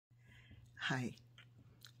Hi,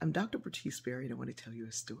 I'm Dr. Bertice Berry, and I want to tell you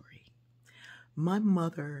a story. My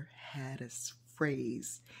mother had a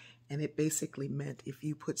phrase, and it basically meant if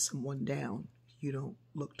you put someone down, you don't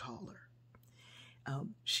look taller.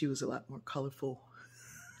 She was a lot more colorful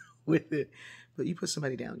with it, but you put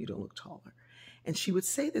somebody down, you don't look taller. And she would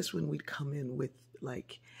say this when we'd come in with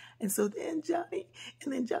and so then Johnny,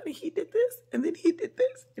 he did this, and then he did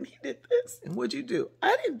this, and he did this. And what'd you do?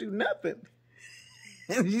 I didn't do nothing.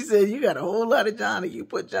 And she said, you got a whole lot of Johnny. You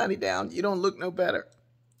put Johnny down, you don't look no better.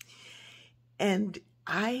 And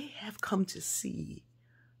I have come to see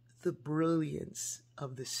the brilliance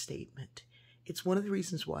of this statement. It's one of the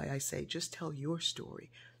reasons why I say, just tell your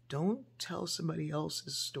story. Don't tell somebody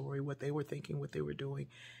else's story, what they were thinking, what they were doing.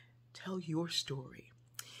 Tell your story.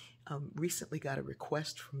 Recently got a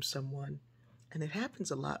request from someone, and it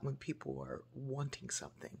happens a lot when people are wanting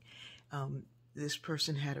something. This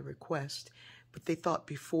person had a request, but they thought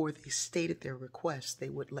before they stated their request, they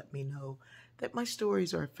would let me know that my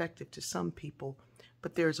stories are effective to some people,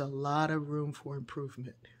 but there's a lot of room for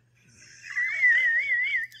improvement.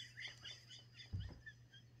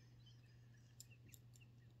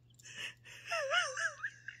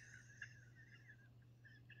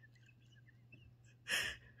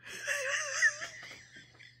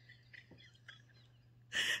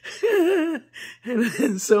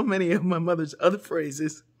 And so many of my mother's other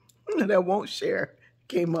phrases that I won't share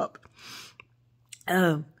came up.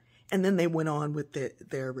 And then they went on with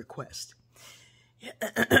their request.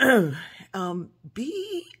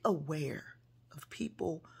 Be aware of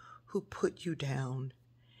people who put you down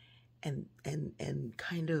and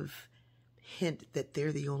kind of hint that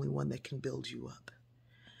they're the only one that can build you up.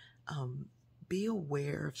 Be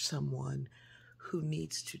aware of someone who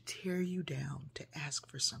needs to tear you down to ask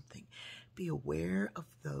for something. Be aware of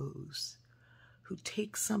those who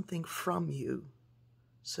take something from you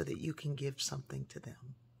so that you can give something to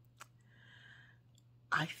them.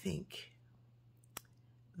 I think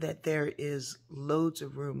that there is loads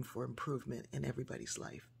of room for improvement in everybody's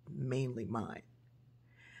life, mainly mine.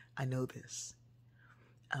 I know this.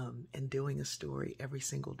 And doing a story every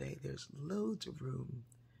single day, there's loads of room.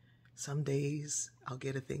 Some days I'll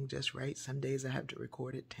get a thing just right. Some days I have to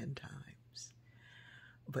record it 10 times.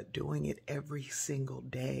 But doing it every single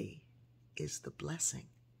day is the blessing.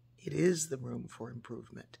 It is the room for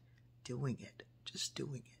improvement. Doing it, just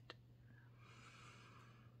doing it.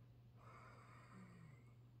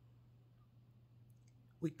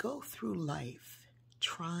 We go through life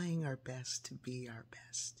trying our best to be our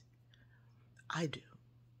best. I do.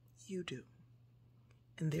 You do.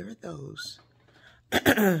 And there are those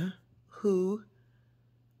who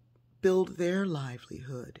build their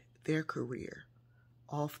livelihood, their career,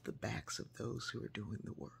 off the backs of those who are doing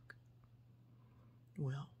the work.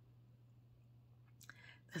 Well,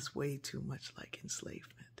 that's way too much like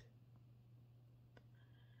enslavement.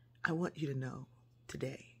 I want you to know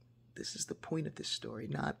today, this is the point of this story,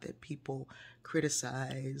 not that people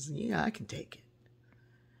criticize. Yeah, I can take it.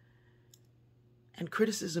 And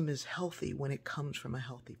criticism is healthy when it comes from a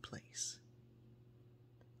healthy place.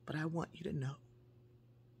 But I want you to know,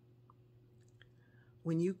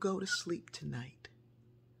 when you go to sleep tonight,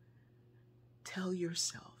 tell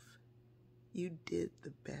yourself you did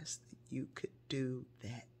the best that you could do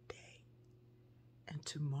that day. And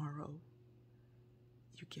tomorrow,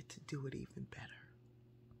 you get to do it even better.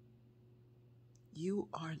 You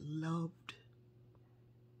are loved.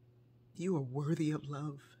 You are worthy of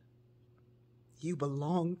love. You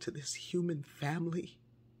belong to this human family.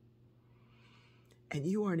 And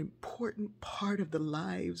you are an important part of the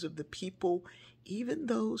lives of the people, even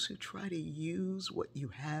those who try to use what you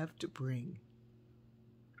have to bring.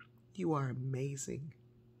 You are amazing.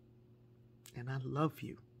 And I love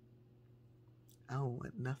you. I don't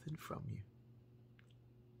want nothing from you.